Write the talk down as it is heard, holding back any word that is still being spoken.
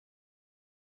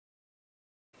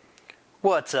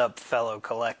What's up, fellow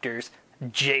collectors?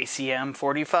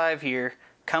 JCM45 here,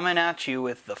 coming at you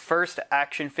with the first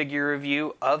action figure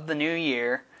review of the new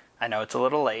year. I know it's a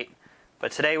little late,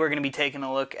 but today we're going to be taking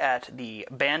a look at the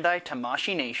Bandai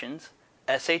Tamashii Nations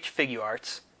SH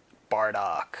Figuarts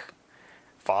Bardock,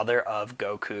 father of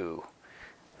Goku.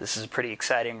 This is a pretty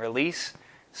exciting release,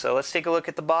 so let's take a look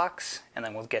at the box, and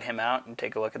then we'll get him out and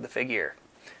take a look at the figure.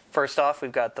 First off,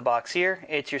 we've got the box here.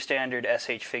 It's your standard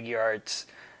SH Figuarts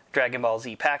Dragon Ball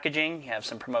Z packaging. You have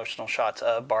some promotional shots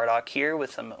of Bardock here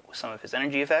with some of his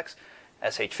energy effects.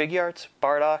 SH Figuarts,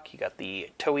 Bardock. You got the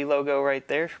Toei logo right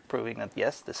there, proving that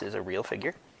yes, this is a real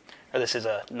figure, or this is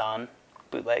a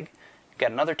non-bootleg. You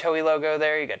got another Toei logo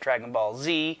there. You got Dragon Ball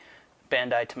Z,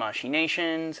 Bandai Tamashii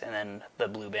Nations, and then the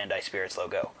blue Bandai Spirits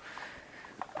logo.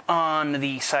 On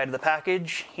the side of the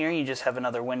package here, you just have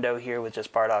another window here with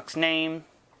just Bardock's name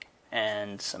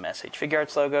and some SH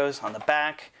Figuarts logos. On the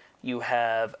back, you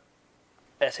have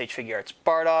SH Figuarts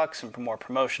Bardock, some more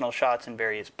promotional shots in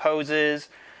various poses,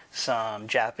 some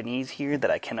Japanese here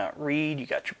that I cannot read. You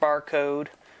got your barcode.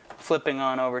 Flipping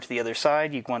on over to the other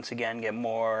side, you once again get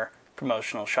more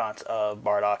promotional shots of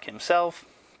Bardock himself.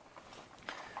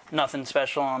 Nothing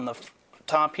special on the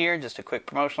top here, just a quick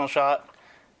promotional shot,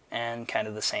 and kind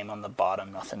of the same on the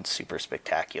bottom, nothing super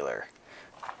spectacular.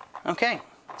 Okay,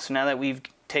 so now that we've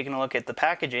taken a look at the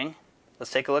packaging,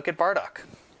 let's take a look at Bardock.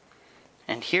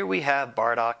 And here we have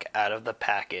Bardock out of the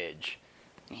package.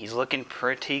 He's looking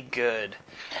pretty good.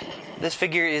 This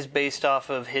figure is based off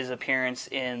of his appearance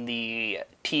in the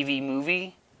TV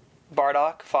movie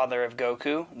Bardock, Father of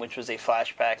Goku, which was a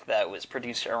flashback that was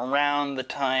produced around the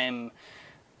time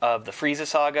of the Frieza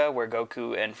saga, where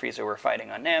Goku and Frieza were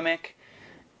fighting on Namek,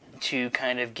 to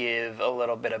kind of give a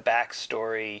little bit of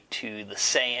backstory to the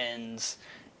Saiyans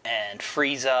and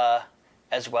Frieza,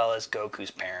 as well as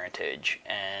Goku's parentage.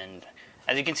 And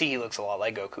as you can see, he looks a lot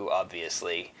like Goku,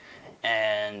 obviously.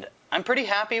 And I'm pretty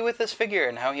happy with this figure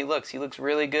and how he looks. He looks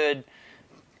really good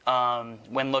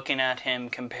when looking at him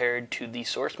compared to the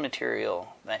source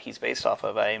material that he's based off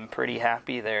of. I am pretty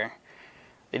happy there.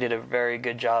 They did a very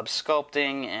good job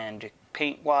sculpting and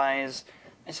paint-wise.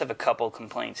 I just have a couple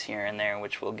complaints here and there,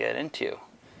 which we'll get into.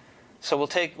 So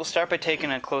we'll start by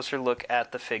taking a closer look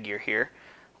at the figure here.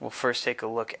 We'll first take a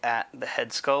look at the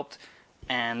head sculpt.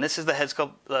 And this is the head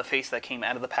sculpt, the face that came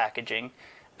out of the packaging.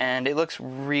 And it looks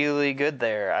really good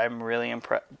there. I'm really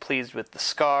pleased with the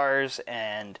scars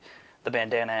and the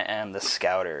bandana and the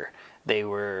scouter.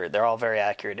 They're all very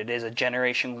accurate. It is a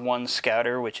Generation 1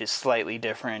 scouter, which is slightly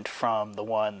different from the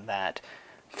one that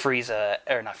Frieza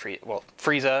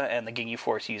and the Ginyu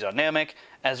Force use on Namek,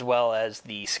 as well as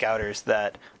the scouters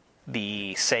that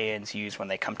the Saiyans use when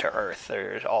they come to Earth.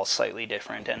 They're all slightly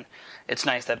different, and it's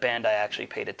nice that Bandai actually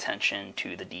paid attention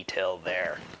to the detail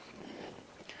there.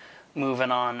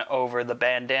 Moving on over, the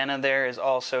bandana there is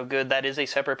also good. That is a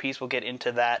separate piece. We'll get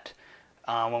into that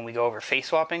when we go over face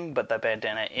swapping, but the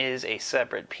bandana is a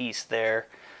separate piece there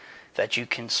that you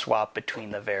can swap between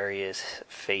the various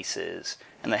faces.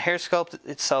 And the hair sculpt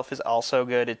itself is also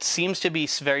good. It seems to be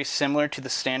very similar to the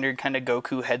standard kind of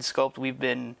Goku head sculpt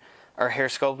hair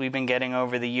sculpt we've been getting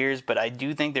over the years, but I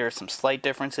do think there are some slight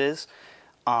differences.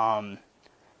 And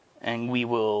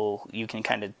you can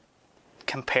kind of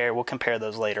we'll compare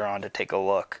those later on to take a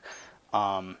look.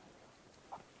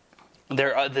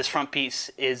 This front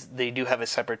piece they do have a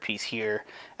separate piece here,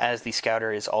 as the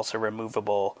scouter is also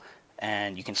removable,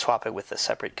 and you can swap it with a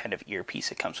separate kind of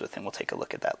earpiece it comes with, and we'll take a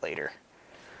look at that later.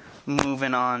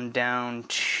 Moving on down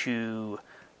to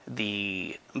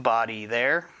the body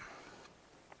there.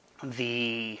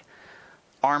 The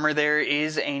armor there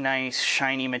is a nice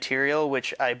shiny material,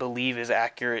 which I believe is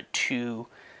accurate to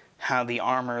how the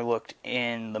armor looked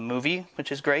in the movie,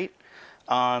 which is great.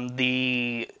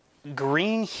 The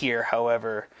green here,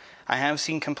 however, I have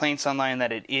seen complaints online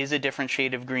that it is a different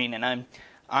shade of green, and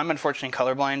I'm unfortunately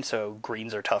colorblind, so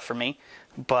greens are tough for me.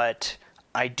 But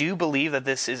I do believe that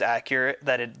this is accurate,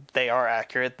 they are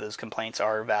accurate, those complaints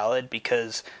are valid,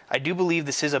 because I do believe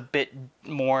this is a bit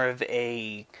more of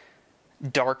a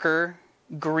darker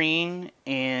green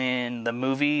in the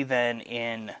movie than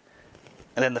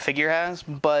the figure has,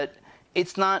 but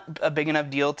it's not a big enough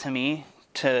deal to me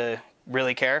to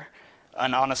really care.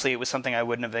 And honestly, it was something I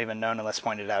wouldn't have even known unless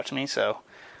pointed out to me, so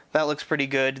that looks pretty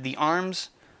good. The arms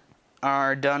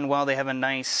are done well. They have a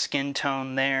nice skin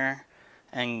tone there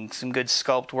and some good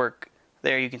sculpt work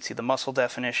there. You can see the muscle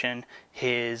definition.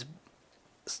 His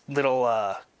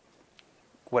little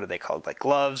what are they called, like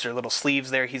gloves or little sleeves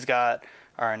there he's got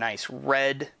are a nice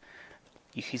red.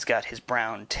 He's got his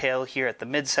brown tail here at the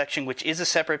midsection, which is a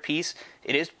separate piece.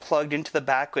 It is plugged into the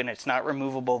back and it's not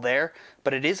removable there,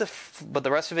 but but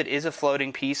the rest of it is a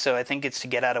floating piece, so I think it's to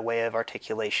get out of way of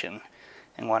articulation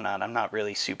and whatnot. I'm not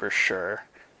really super sure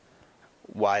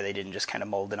why they didn't just kind of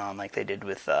mold it on like they did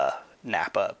with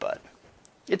Nappa, but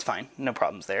it's fine. No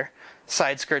problems there.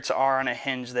 Side skirts are on a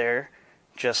hinge there,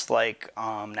 just like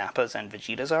Nappa's and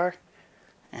Vegeta's are.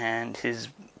 And his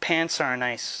pants are a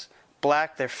nice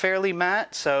black. They're fairly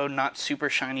matte, so not super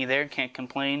shiny there. Can't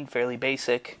complain. Fairly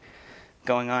basic.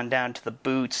 Going on down to the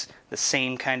boots, the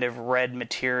same kind of red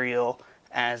material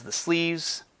as the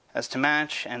sleeves, as to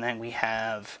match. And then we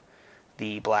have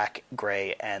the black,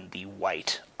 gray, and the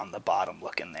white on the bottom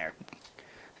looking there.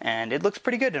 And it looks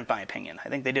pretty good in my opinion. I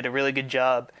think they did a really good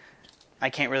job. I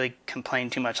can't really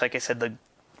complain too much. Like I said, the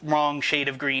wrong shade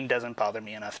of green doesn't bother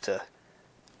me enough to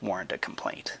warrant a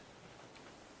complaint.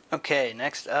 Okay,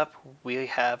 next up we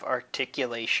have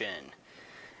articulation.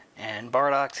 And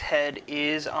Bardock's head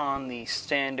is on the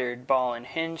standard ball and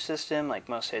hinge system like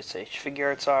most SH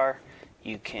Figuarts are.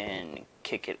 You can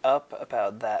kick it up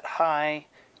about that high.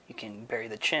 You can bury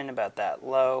the chin about that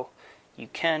low. You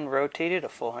can rotate it a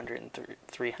full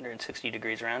 360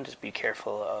 degrees around. Just be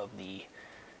careful of the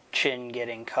chin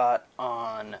getting caught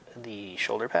on the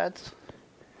shoulder pads.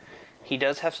 He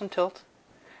does have some tilt.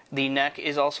 The neck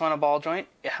is also on a ball joint.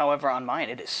 However, on mine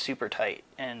it is super tight,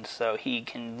 and so he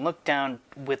can look down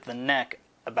with the neck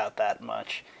about that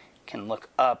much, can look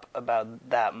up about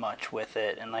that much with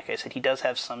it, and like I said, he does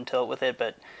have some tilt with it,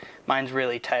 but mine's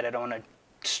really tight. I don't want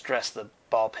to stress the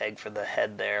ball peg for the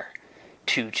head there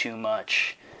too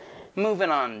much. Moving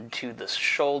on to the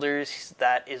shoulders,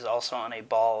 that is also on a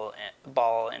ball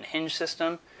and hinge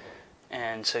system.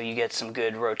 And so you get some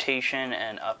good rotation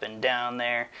and up and down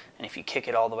there. And if you kick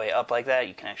it all the way up like that,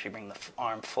 you can actually bring the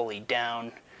arm fully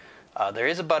down. There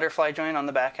is a butterfly joint on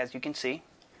the back, as you can see.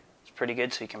 It's pretty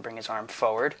good, so you can bring his arm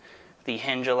forward. The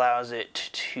hinge allows it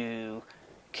to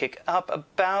kick up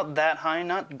about that high.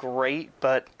 Not great,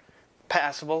 but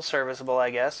passable, serviceable, I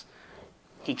guess.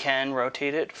 He can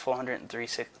rotate it full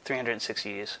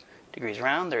 360 degrees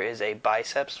around. There is a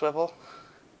bicep swivel,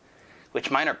 which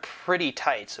mine are pretty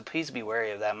tight, so please be wary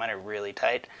of that. Mine are really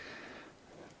tight.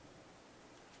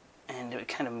 And it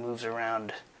kind of moves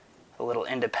around a little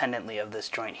independently of this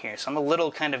joint here, so I'm a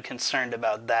little kind of concerned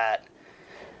about that.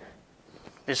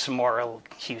 There's some more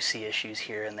QC issues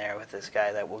here and there with this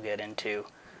guy that we'll get into.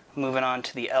 Moving on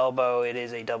to the elbow, it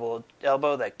is a double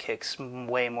elbow that kicks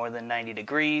way more than 90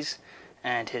 degrees,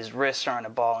 and his wrists are on a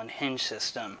ball and hinge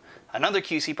system. Another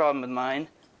QC problem with mine,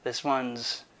 this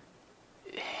one's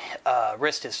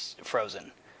wrist is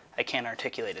frozen. I can't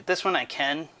articulate it. This one I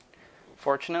can,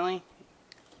 fortunately.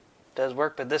 It does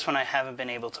work, but this one I haven't been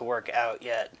able to work out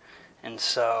yet. And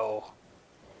so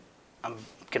I'm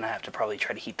going to have to probably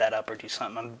try to heat that up or do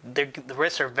something. The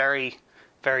wrists are very,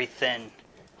 very thin.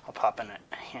 I'll pop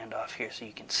a hand off here so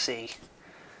you can see.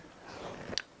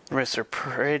 The wrists are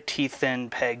pretty thin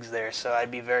pegs there, so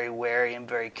I'd be very wary and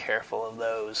very careful of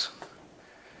those.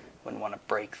 Wouldn't want to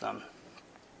break them.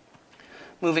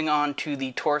 Moving on to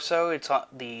the torso,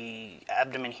 the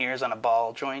abdomen here is on a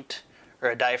ball joint, or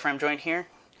a diaphragm joint here.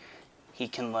 He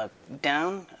can look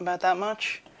down about that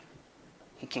much.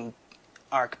 He can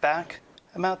arc back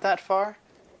about that far.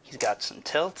 He's got some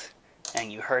tilt,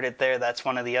 and you heard it there. That's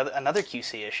another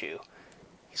QC issue.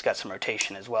 He's got some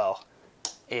rotation as well.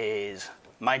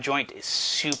 My joint is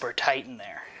super tight in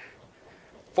there.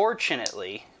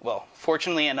 Fortunately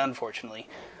and unfortunately,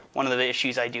 one of the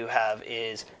issues I do have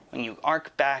is when you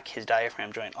arc back his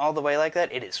diaphragm joint all the way like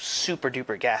that, it is super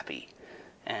duper gappy,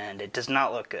 and it does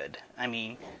not look good. I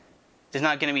mean, there's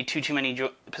not going to be too many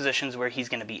positions where he's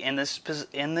going to be in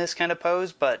this kind of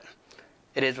pose, but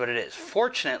it is what it is.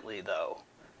 Fortunately, though,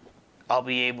 I'll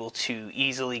be able to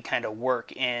easily kind of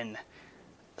work in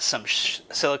some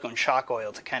silicone shock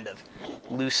oil to kind of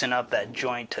loosen up that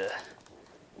joint to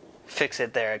fix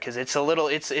it there, because it's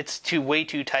way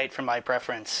too tight for my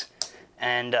preference.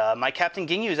 And my Captain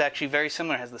Ginyu is actually very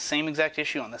similar, has the same exact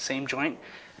issue on the same joint.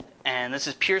 And this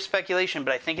is pure speculation,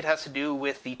 but I think it has to do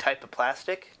with the type of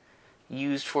plastic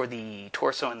used for the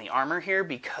torso and the armor here,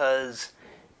 because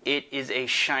it is a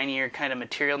shinier kind of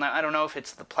material. Now, I don't know if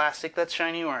it's the plastic that's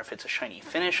shiny or if it's a shiny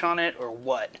finish on it or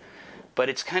what, but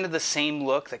it's kind of the same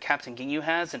look that Captain Ginyu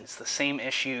has, and it's the same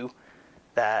issue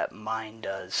that mine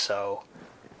does. So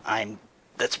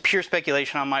that's pure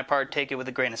speculation on my part. Take it with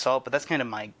a grain of salt, but that's kind of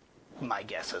my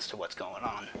guess as to what's going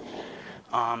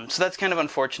on. So that's kind of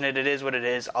unfortunate. It is what it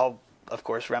is. I'll, of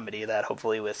course, remedy that,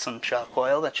 hopefully with some shock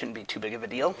oil. That shouldn't be too big of a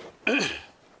deal.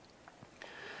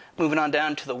 Moving on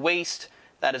down to the waist.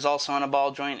 That is also on a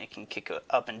ball joint. It can kick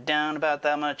up and down about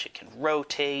that much. It can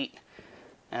rotate.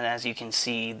 And as you can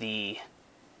see, the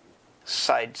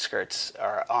side skirts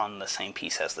are on the same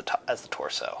piece as the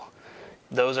torso.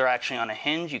 Those are actually on a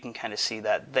hinge. You can kind of see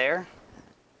that there.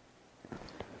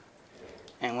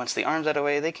 And once the arm's out of the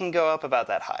way, they can go up about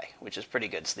that high, which is pretty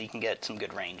good. So you can get some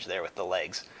good range there with the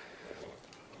legs.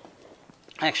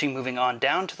 Actually, moving on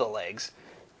down to the legs,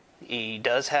 he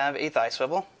does have a thigh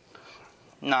swivel.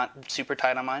 Not super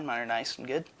tight on mine. Mine are nice and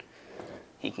good.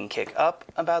 He can kick up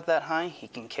about that high. He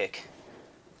can kick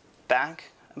back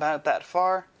about that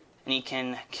far. And he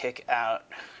can kick out.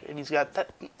 And he's got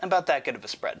about that good of a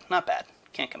spread. Not bad.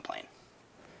 Can't complain.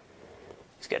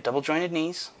 He's got double jointed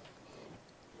knees.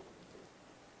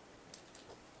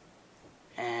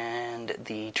 And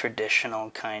the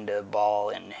traditional kind of ball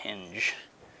and hinge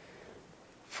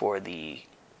for the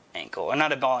ankle. Or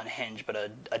not a ball and hinge, but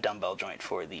a dumbbell joint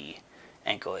for the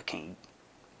ankle. It can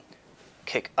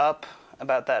kick up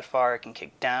about that far. It can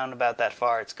kick down about that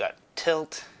far. It's got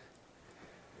tilt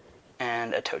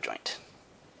and a toe joint.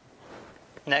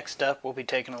 Next up, we'll be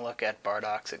taking a look at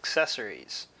Bardock's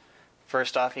accessories.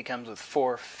 First off, he comes with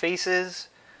 4 faces,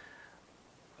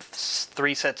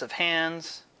 3 sets of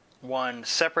hands, 1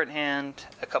 separate hand,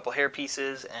 a couple hair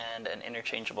pieces, and an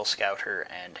interchangeable scouter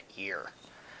and ear.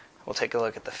 We'll take a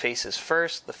look at the faces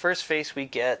first. The first face we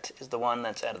get is the one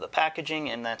that's out of the packaging,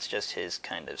 and that's just his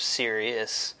kind of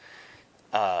serious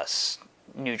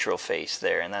neutral face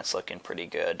there, and that's looking pretty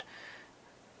good.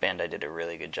 Bandai did a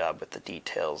really good job with the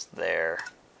details there.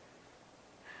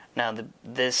 Now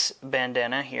this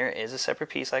bandana here is a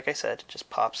separate piece, like I said. It just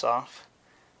pops off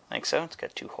like so. It's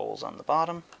got 2 holes on the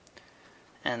bottom,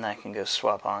 and that can go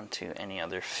swap on to any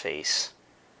other face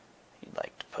you'd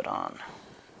like to put on.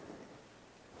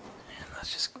 And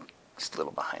that's just a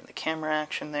little behind the camera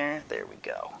action there. There we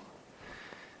go.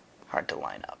 Hard to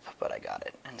line up, but I got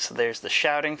it. And so there's the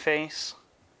shouting face.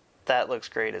 That looks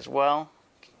great as well.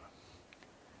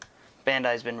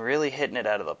 Bandai's been really hitting it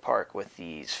out of the park with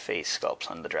these face sculpts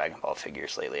on the Dragon Ball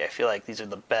figures lately. I feel like these are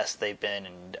the best they've been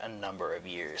in a number of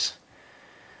years.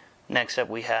 Next up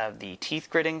we have the teeth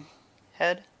gritting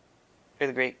head, or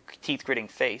the great teeth gritting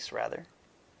face rather.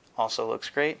 Also looks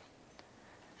great.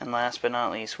 And last but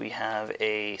not least we have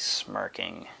a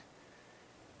smirking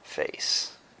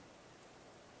face.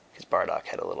 Because Bardock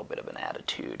had a little bit of an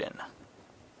attitude and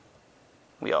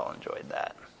we all enjoyed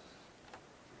that.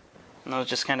 And those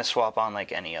just kind of swap on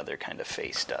like any other kind of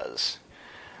face does.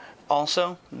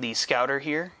 Also, the scouter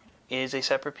here is a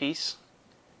separate piece,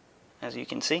 as you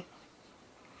can see.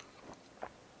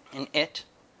 And it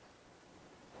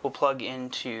will plug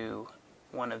into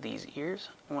one of these ears,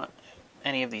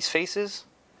 any of these faces,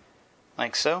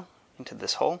 like so, into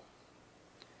this hole.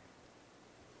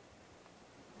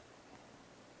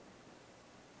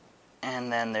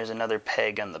 And then there's another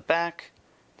peg on the back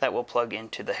that will plug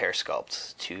into the hair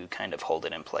sculpt to kind of hold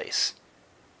it in place.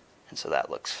 And so that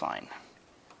looks fine.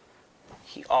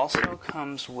 He also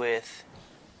comes with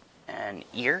an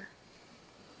ear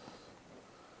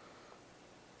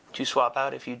to swap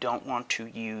out if you don't want to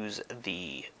use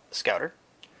the scouter.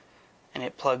 And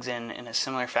it plugs in a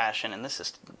similar fashion, and this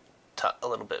is a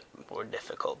little bit more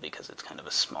difficult because it's kind of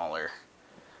a smaller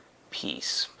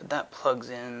piece. But that plugs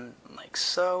in like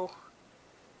so.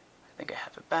 I think I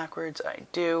have it backwards. I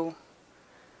do.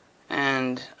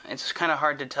 And it's kind of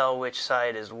hard to tell which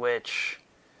side is which.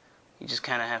 You just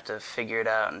kind of have to figure it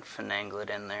out and finagle it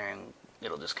in there, and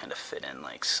it'll just kind of fit in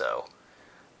like so.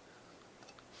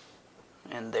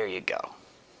 And there you go.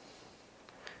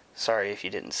 Sorry if you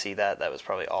didn't see that. That was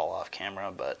probably all off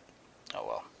camera, but oh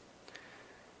well.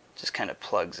 Just kind of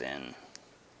plugs in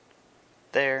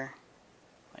there,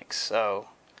 like so.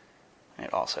 And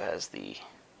it also has the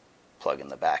plug in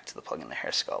the back to the plug in the hair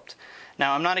sculpt.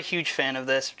 Now, I'm not a huge fan of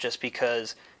this just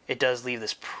because it does leave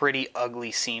this pretty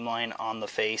ugly seam line on the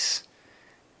face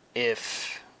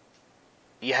if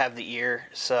you have the ear,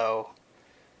 so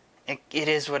it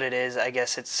is what it is. I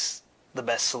guess it's the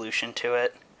best solution to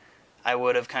it. I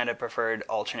would have kind of preferred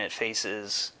alternate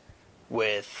faces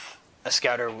with a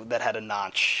scouter that had a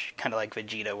notch, kind of like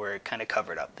Vegeta, where it kind of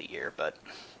covered up the ear, but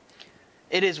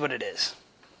it is what it is.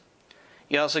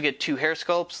 You also get 2 hair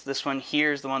sculpts. This one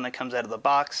here is the one that comes out of the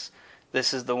box.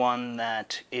 This is the one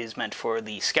that is meant for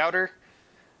the scouter.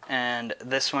 And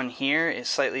this one here is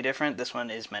slightly different. This one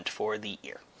is meant for the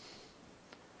ear.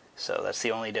 So that's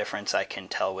the only difference I can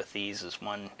tell with these, is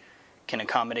one can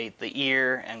accommodate the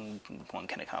ear and one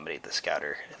can accommodate the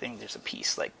scouter. I think there's a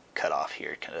piece like cut off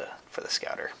here for the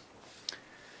scouter.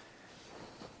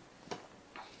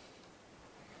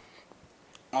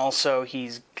 Also,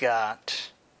 he's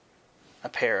got a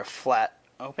pair of flat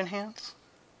open hands,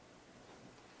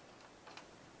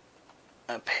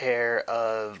 a pair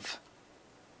of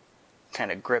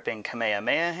kind of gripping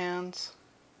Kamehameha hands,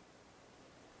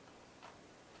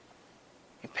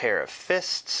 a pair of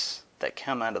fists that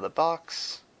come out of the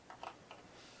box,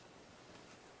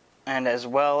 and as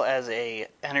well as a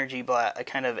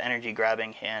kind of energy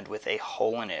grabbing hand with a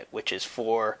hole in it, which is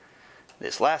for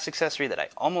this last accessory that I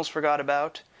almost forgot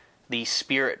about, the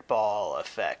Spirit Ball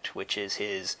effect, which is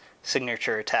his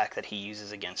signature attack that he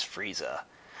uses against Frieza.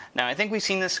 Now, I think we've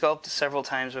seen this sculpt several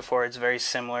times before. It's very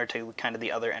similar to kind of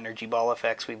the other energy ball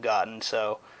effects we've gotten,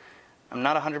 so I'm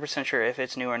not 100% sure if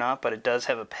it's new or not, but it does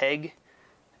have a peg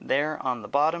there on the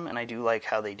bottom, and I do like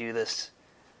how they do this.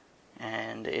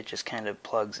 And it just kind of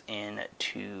plugs in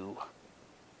to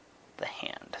the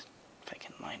hand, if I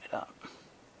can line it up.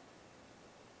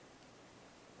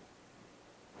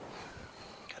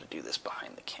 Gotta do this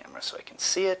behind the camera so I can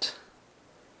see it.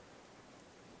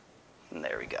 And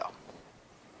there we go.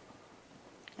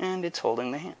 And it's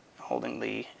holding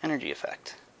the energy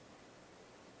effect.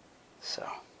 So,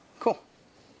 cool.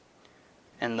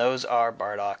 And those are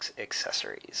Bardock's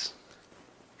accessories.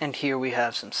 And here we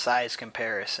have some size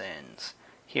comparisons.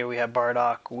 Here we have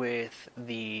Bardock with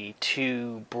the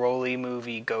two Broly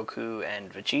movie Goku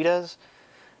and Vegeta's.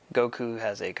 Goku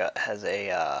has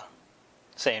a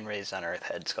Saiyan raised on Earth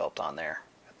head sculpt on there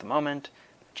at the moment.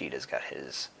 Vegeta's got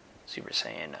his Super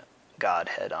Saiyan God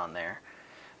head on there.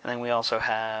 And then we also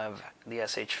have the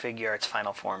SH Figuarts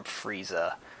Final Form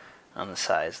Frieza on the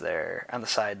side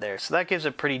there. So that gives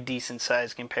a pretty decent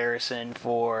size comparison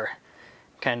for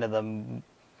kind of the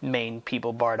main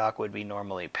people Bardock would be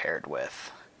normally paired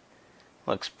with.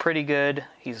 Looks pretty good.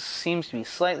 He seems to be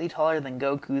slightly taller than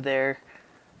Goku there.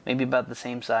 Maybe about the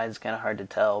same size, kind of hard to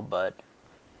tell, but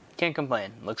can't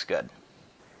complain. Looks good.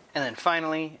 And then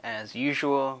finally, as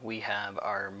usual, we have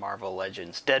our Marvel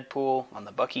Legends Deadpool on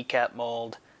the Bucky Cap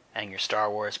mold, and your Star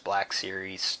Wars Black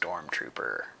Series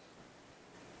Stormtrooper.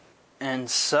 And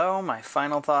so, my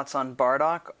final thoughts on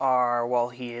Bardock are, while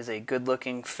he is a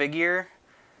good-looking figure,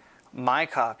 my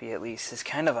copy, at least, is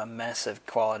kind of a mess of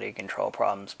quality control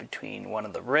problems between one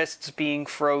of the wrists being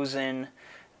frozen,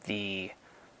 the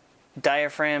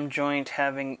diaphragm joint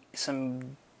having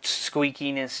some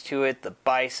squeakiness to it, the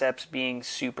biceps being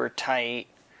super tight.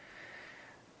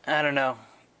 I don't know.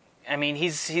 I mean,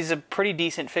 he's a pretty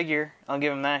decent figure. I'll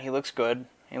give him that. He looks good.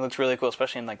 He looks really cool,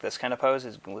 especially in like this kind of pose.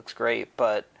 He looks great,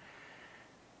 but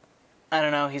I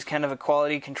don't know. He's kind of a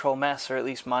quality control mess, or at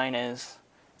least mine is.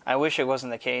 I wish it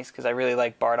wasn't the case, because I really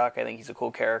like Bardock. I think he's a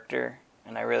cool character,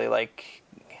 and I really like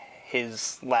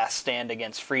his last stand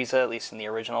against Frieza, at least in the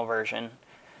original version.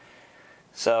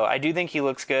 So I do think he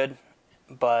looks good,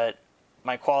 but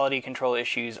my quality control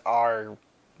issues are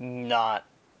not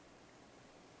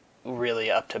really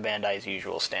up to Bandai's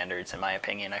usual standards, in my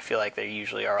opinion. I feel like they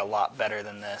usually are a lot better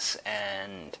than this,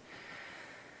 and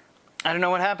I don't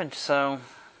know what happened, so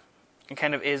it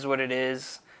kind of is what it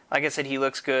is. Like I said, he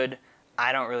looks good.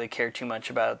 I don't really care too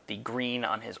much about the green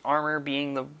on his armor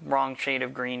being the wrong shade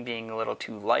of green, being a little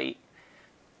too light.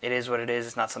 It is what it is.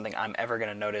 It's not something I'm ever going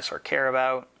to notice or care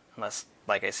about, unless,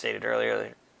 like I stated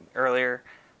earlier,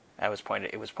 it was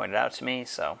pointed out to me.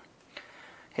 So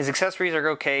his accessories are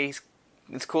okay.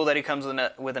 It's cool that he comes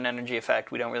with an energy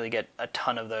effect. We don't really get a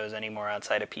ton of those anymore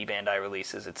outside of P Bandai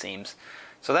releases, it seems.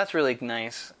 So that's really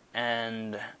nice.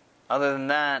 And other than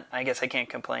that, I guess I can't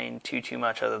complain too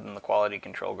much other than the quality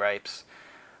control gripes.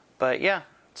 But yeah,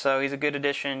 so he's a good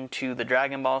addition to the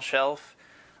Dragon Ball shelf.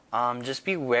 Just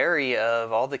be wary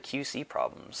of all the QC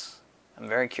problems. I'm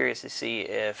very curious to see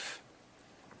if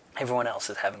everyone else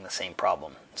is having the same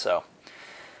problem. So,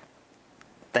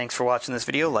 thanks for watching this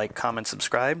video. Like, comment,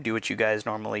 subscribe. Do what you guys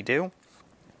normally do.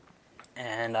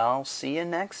 And I'll see you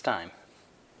next time.